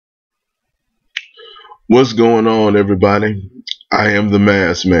What's going on, everybody? I am the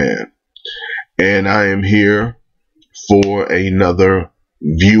Masked Man, and I am here for another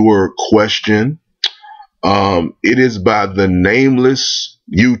viewer question. It is by the nameless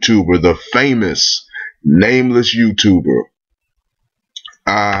YouTuber, the famous nameless YouTuber.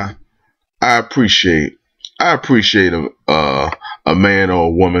 I I appreciate I appreciate a man or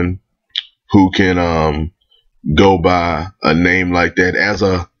a woman who can go by a name like that as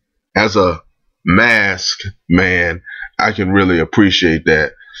a mask man. I can really appreciate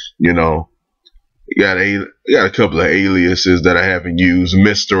that. You know, got a couple of aliases that I haven't used.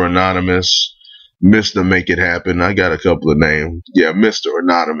 Mr. Anonymous, Mr. Make It Happen. I got a couple of names. Yeah, Mr.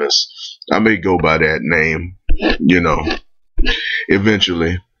 Anonymous. I may go by that name,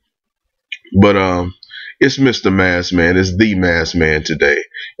 eventually. But it's Mr. Masked Man. It's the Masked Man today.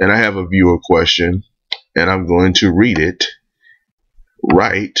 And I have a viewer question, and I'm going to read it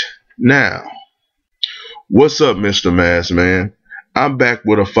right now. What's up, Mr. Masked Man? I'm back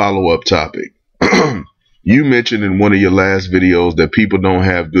with a follow-up topic. You mentioned in one of your last videos that people don't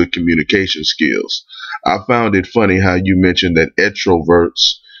have good communication skills. I found it funny how you mentioned that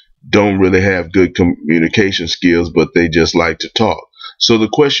extroverts don't really have good communication skills, but they just like to talk. So the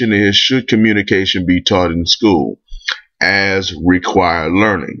question is, should communication be taught in school as required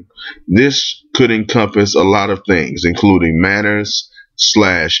learning? This could encompass a lot of things, including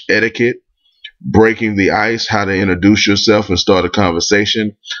manners/etiquette, breaking the ice, how to introduce yourself and start a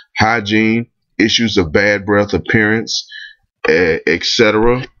conversation, hygiene, issues of bad breath, appearance,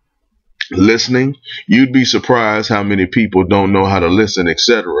 etc. Listening. You'd be surprised how many people don't know how to listen,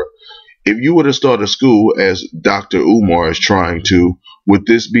 etc. If you were to start a school, as Dr. Umar is trying to, would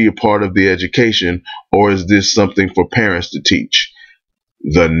this be a part of the education, or is this something for parents to teach?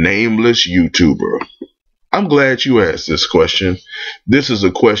 The nameless YouTuber. I'm glad you asked this question. This is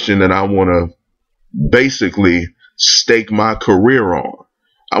a question that I want to basically stake my career on.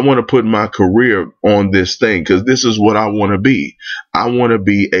 I want to put my career on this thing because this is what I want to be. I want to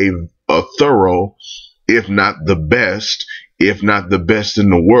be a thorough, if not the best in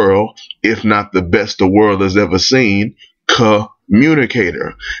the world, if not the best the world has ever seen,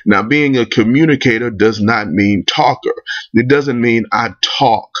 communicator. Now, being a communicator does not mean talker. It doesn't mean I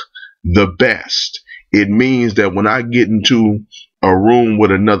talk the best. It means that when I get into a room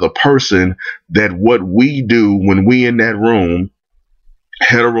with another person, that what we do when we in that room,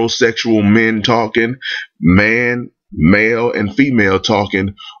 heterosexual men talking, male and female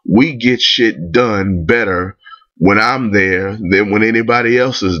talking, we get shit done better when I'm there than when anybody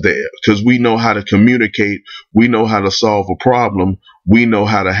else is there, because we know how to communicate, we know how to solve a problem, we know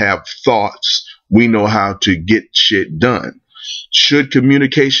how to have thoughts, we know how to get shit done. Should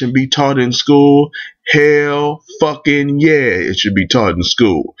communication be taught in school? Hell fucking yeah, it should be taught in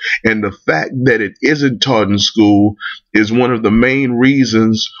school. And the fact that it isn't taught in school is one of the main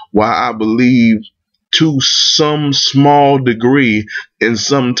reasons why I believe, to some small degree, in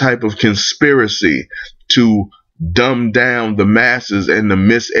some type of conspiracy to dumb down the masses and to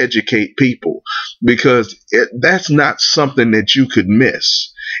miseducate people, because that's not something that you could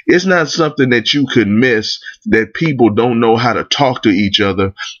miss. It's not something that you could miss, that people don't know how to talk to each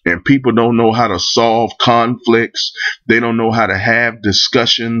other, and people don't know how to solve conflicts. They don't know how to have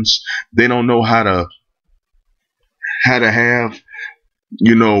discussions. They don't know how to have,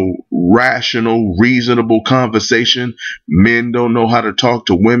 rational, reasonable conversation. Men don't know how to talk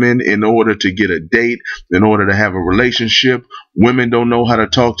to women in order to get a date, in order to have a relationship. Women don't know how to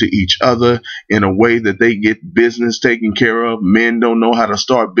talk to each other in a way that they get business taken care of. Men don't know how to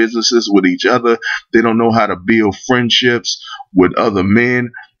start businesses with each other. They don't know how to build friendships with other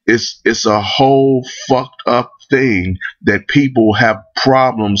men. It's a whole fucked up thing that people have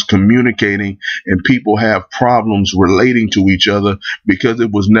problems communicating, and people have problems relating to each other because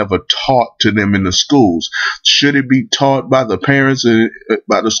it was never taught to them in the schools. Should it be taught by the parents and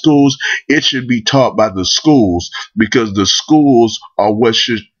by the schools? It should be taught by the schools, because the schools are what's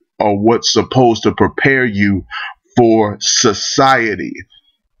supposed to prepare you for society.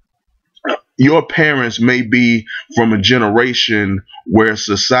 Your parents may be from a generation where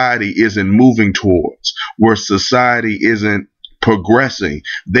society isn't moving towards, where society isn't progressing.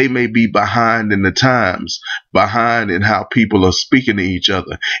 They may be behind in the times, behind in how people are speaking to each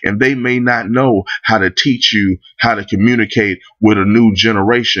other, and they may not know how to teach you how to communicate with a new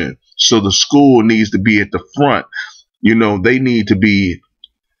generation. So the school needs to be at the front. They need to be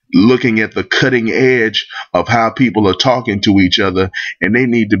looking at the cutting edge of how people are talking to each other, and they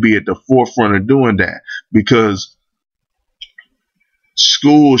need to be at the forefront of doing that, because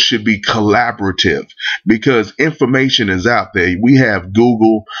schools should be collaborative, because information is out there. We have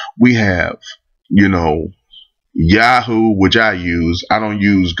Google, we have you know, Yahoo, which I use. I don't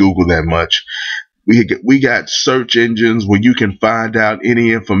use Google that much. We got search engines where you can find out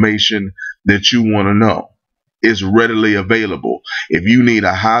any information that you want to know. It's readily available. If you need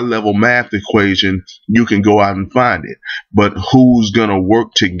a high level math equation, you can go out and find it. But who's going to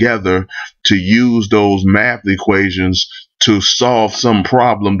work together to use those math equations to solve some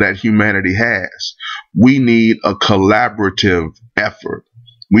problem that humanity has? We need a collaborative effort.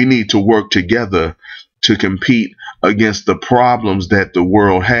 We need to work together to compete against the problems that the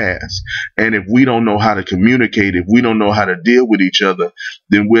world has. And if we don't know how to communicate, if we don't know how to deal with each other,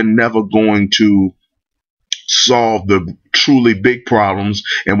 then we're never going to solve the truly big problems,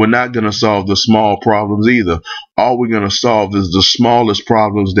 and we're not going to solve the small problems either. All we're going to solve is the smallest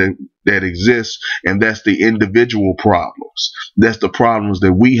problems that exist, and that's the individual problems. That's the problems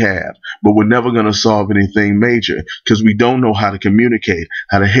that we have, but we're never going to solve anything major because we don't know how to communicate.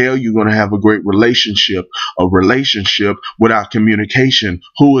 How the hell you going to have a great relationship, without communication?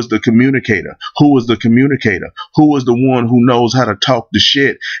 Who is the communicator? Who is the communicator? Who is the one who knows how to talk the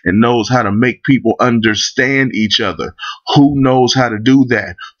shit and knows how to make people understand each other? Who knows how to do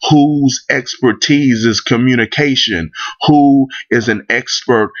that? Whose expertise is communication? Who is an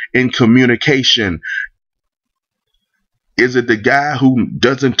expert in communication? Is it the guy who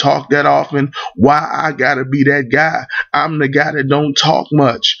doesn't talk that often? Why I gotta be that guy? I'm the guy that don't talk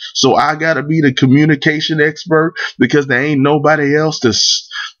much. So I gotta be the communication expert because there ain't nobody else to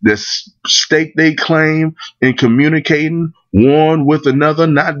stake they claim in communicating one with another,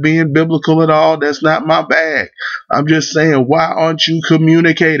 not being biblical at all. That's not my bag. I'm just saying, why aren't you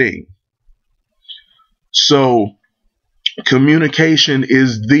communicating? So communication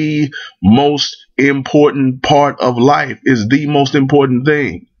is the most important part of life, is the most important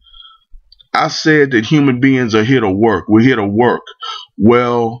thing. I said that human beings are here to work. We're here to work.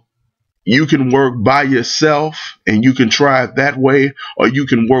 Well, you can work by yourself and you can try it that way, or you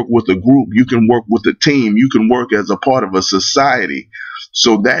can work with a group. You can work with a team. You can work as a part of a society.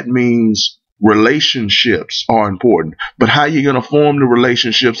 So that means relationships are important. But how are you going to form the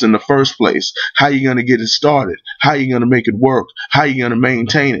relationships in the first place? How are you going to get it started? How are you going to make it work? How are you going to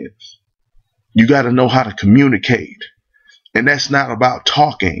maintain it? You got to know how to communicate. And that's not about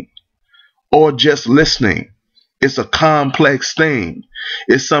talking or just listening. It's a complex thing.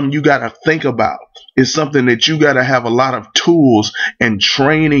 It's something you got to think about. It's something that you got to have a lot of tools and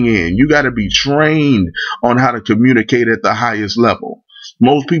training in. You got to be trained on how to communicate at the highest level.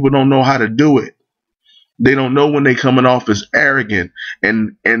 Most people don't know how to do it. They don't know when they're coming off as arrogant,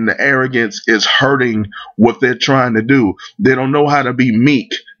 and the arrogance is hurting what they're trying to do. They don't know how to be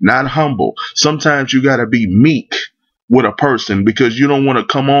meek, not humble. Sometimes you got to be meek with a person because you don't want to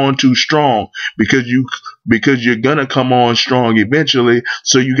come on too strong, because you're going to come on strong eventually.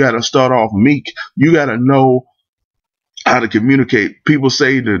 So you got to start off meek. You got to know how to communicate. People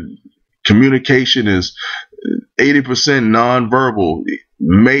say that communication is 80% nonverbal.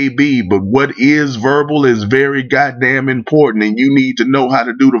 Maybe, but what is verbal is very goddamn important, and you need to know how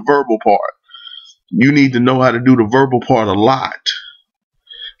to do the verbal part. You need to know how to do the verbal part a lot,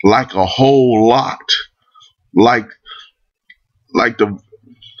 like a whole lot, like the,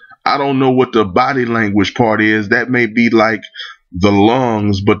 I don't know what the body language part is. That may be like the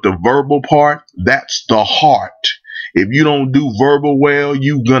lungs, but the verbal part, that's the heart. If you don't do verbal well,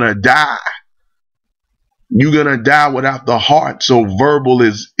 you're gonna die. You're going to die without the heart. So verbal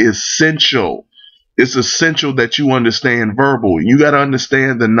is essential. It's essential that you understand verbal. You got to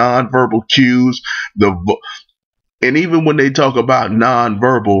understand the nonverbal cues. And even when they talk about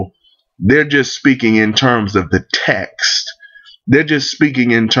nonverbal, they're just speaking in terms of the text. They're just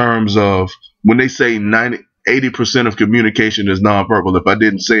speaking in terms of when they say 80% of communication is nonverbal. If I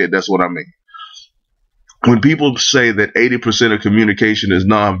didn't say it, that's what I mean. When people say that 80% of communication is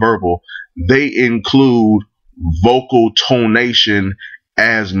nonverbal, they include vocal tonation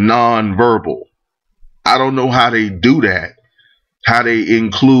as nonverbal. I don't know how they do that. How they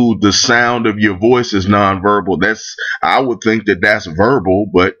include the sound of your voice as nonverbal. I would think that that's verbal,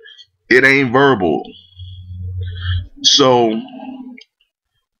 but it ain't verbal. So,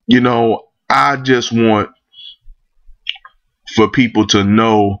 I just want for people to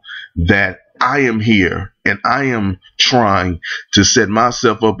know that I am here and I am trying to set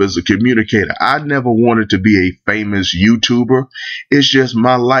myself up as a communicator. I never wanted to be a famous YouTuber. It's just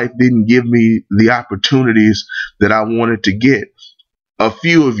my life didn't give me the opportunities that I wanted to get. A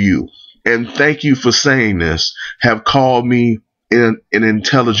few of you, and thank you for saying this, have called me an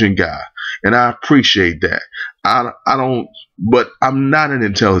intelligent guy, and I appreciate that. But I'm not an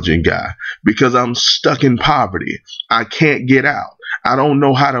intelligent guy because I'm stuck in poverty. I can't get out. I don't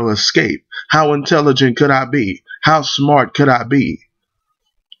know how to escape. How intelligent could I be? How smart could I be?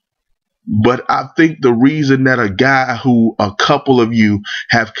 But I think the reason that a guy who a couple of you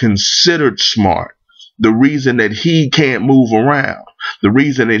have considered smart, the reason that he can't move around, the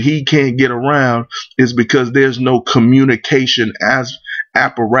reason that he can't get around is because there's no communication as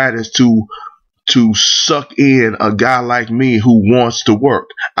apparatus to suck in a guy like me who wants to work.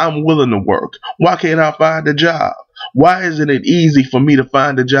 I'm willing to work. Why can't I find a job? Why isn't it easy for me to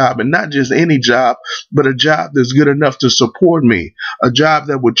find a job, and not just any job, but a job that's good enough to support me, a job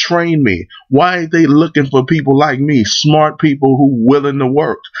that would train me? Why ain't they looking for people like me, smart people who willing to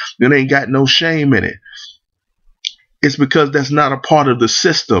work and ain't got no shame in it? It's because that's not a part of the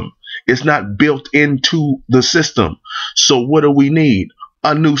system. It's not built into the system. So what do we need?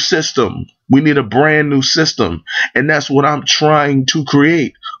 A new system. We need a brand new system. And that's what I'm trying to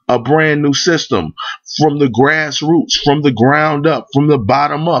create. A brand new system from the grassroots, from the ground up, from the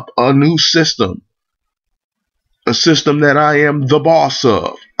bottom up. A new system. A system that I am the boss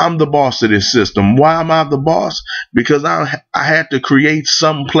of. I'm the boss of this system. Why am I the boss? Because I had to create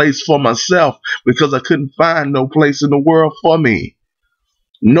some place for myself, because I couldn't find no place in the world for me.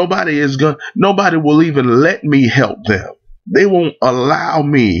 Nobody will even let me help them. They won't allow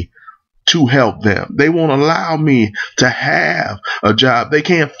me to help them. They won't allow me to have a job. They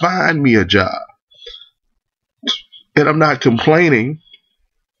can't find me a job. And I'm not complaining.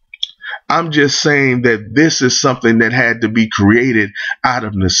 I'm just saying that this is something that had to be created out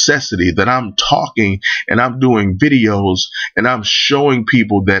of necessity, that I'm talking and I'm doing videos and I'm showing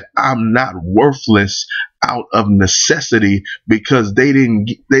people that I'm not worthless out of necessity, because they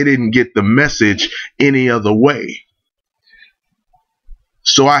didn't get the message any other way.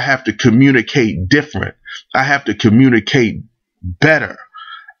 So I have to communicate different. I have to communicate better.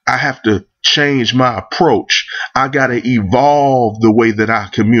 I have to change my approach. I got to evolve the way that I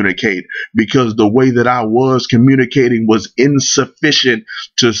communicate, because the way that I was communicating was insufficient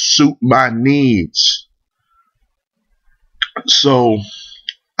to suit my needs. So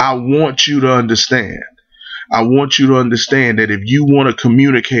I want you to understand. I want you to understand that if you want a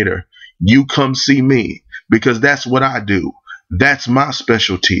communicator, you come see me, because that's what I do. That's my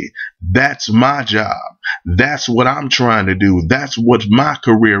specialty. That's my job. That's what I'm trying to do. That's what my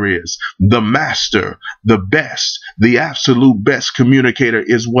career is. The master, the best, the absolute best communicator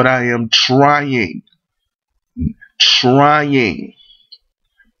is what I am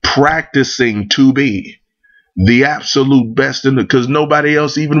practicing to be the absolute best because nobody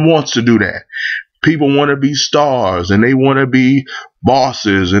else even wants to do that. People want to be stars, and they want to be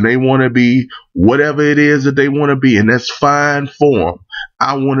bosses, and they want to be whatever it is that they want to be, and that's fine for them.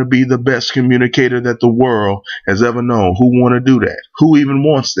 I want to be the best communicator that the world has ever known. Who want to do that? Who even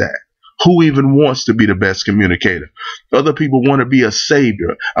wants that? Who even wants to be the best communicator? Other people want to be a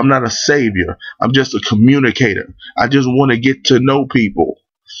savior. I'm not a savior. I'm just a communicator. I just want to get to know people.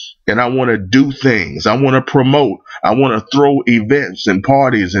 And I want to do things. I want to promote. I want to throw events and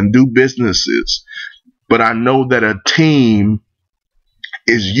parties and do businesses. But I know that a team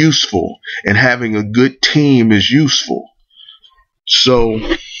is useful, and having a good team is useful. So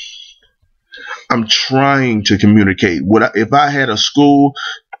I'm trying to communicate. If I had a school?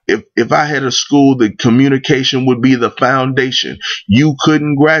 If I had a school, the communication would be the foundation. You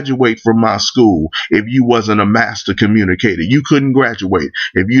couldn't graduate from my school if you wasn't a master communicator. You couldn't graduate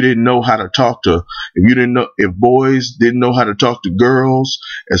if you didn't know how to talk to, if boys didn't know how to talk to girls,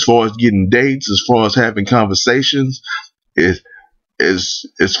 as far as getting dates, as far as having conversations,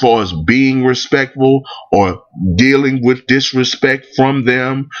 as far as being respectful or dealing with disrespect from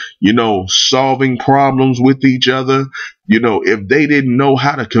them, solving problems with each other. If they didn't know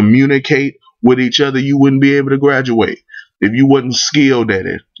how to communicate with each other, you wouldn't be able to graduate. If you wasn't skilled at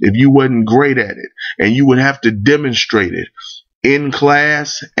it, if you wasn't great at it, and you would have to demonstrate it in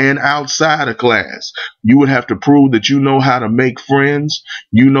class and outside of class. You would have to prove that you know how to make friends,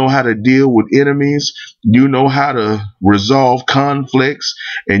 you know how to deal with enemies, you know how to resolve conflicts,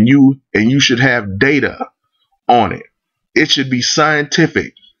 and you should have data on it. It should be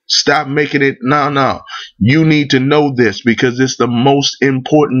scientific. Stop making it no. You need to know this because it's the most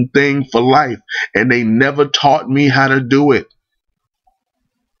important thing for life, and they never taught me how to do it.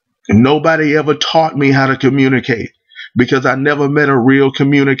 Nobody ever taught me how to communicate. Because I never met a real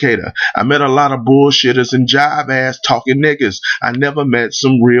communicator. I met a lot of bullshitters and jive ass talking niggas. I never met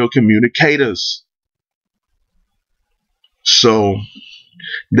some real communicators. So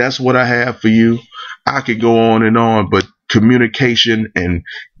that's what I have for you. I could go on, but communication and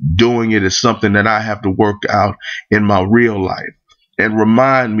doing it is something that I have to work out in my real life. and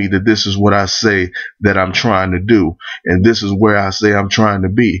remind me that this is what I say that I'm trying to do, and this is where I say I'm trying to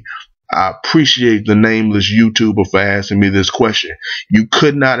be. I appreciate the nameless YouTuber for asking me this question. You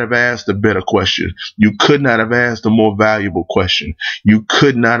could not have asked a better question. You could not have asked a more valuable question. You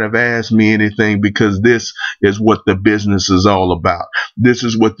could not have asked me anything, because this is what the business is all about. This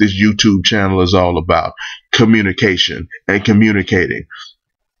is what this YouTube channel is all about. Communication and communicating.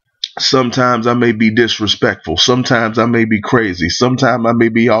 Sometimes I may be disrespectful. Sometimes I may be crazy. Sometimes I may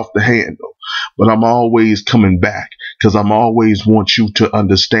be off the handle. But I'm always coming back, because I'm always want you to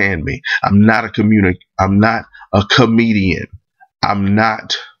understand me. I'm not I'm not a comedian. I'm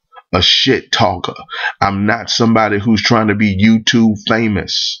not a shit talker. I'm not somebody who's trying to be YouTube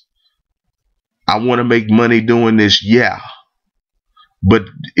famous. I want to make money doing this, yeah. But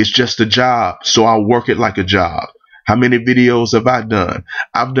it's just a job, so I'll work it like a job. How many videos have I done?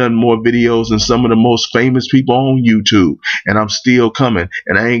 I've done more videos than some of the most famous people on YouTube, and I'm still coming,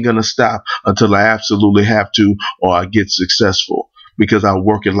 and I ain't gonna stop until I absolutely have to, or I get successful, because I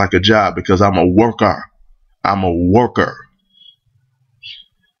work it like a job, because I'm a worker. I'm a worker.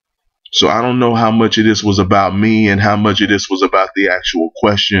 So I don't know how much of this was about me and how much of this was about the actual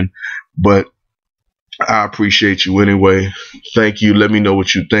question, but I appreciate you anyway. Thank you. Let me know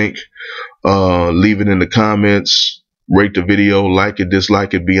what you think. Leave it in the comments. Rate the video. Like it,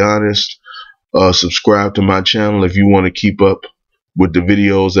 dislike it. Be honest. Subscribe to my channel if you want to keep up with the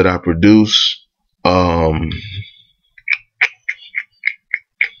videos that I produce.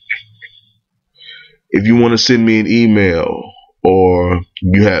 If you want to send me an email, or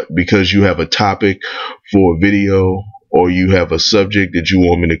because you have a topic for a video, or you have a subject that you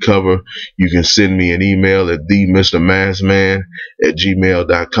want me to cover, you can send me an email at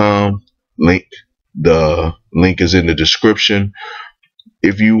TheMrMaskman@gmail.com. The link is in the description.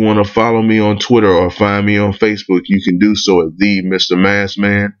 If you want to follow me on Twitter or find me on Facebook, you can do so at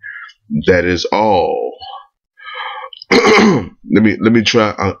TheMrMaskman. That is all. let me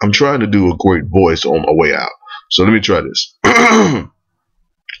try. I'm trying to do a great voice on my way out, so let me try this.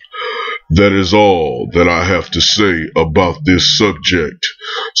 That is all that I have to say about this subject,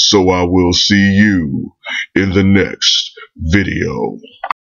 so I will see you in the next video.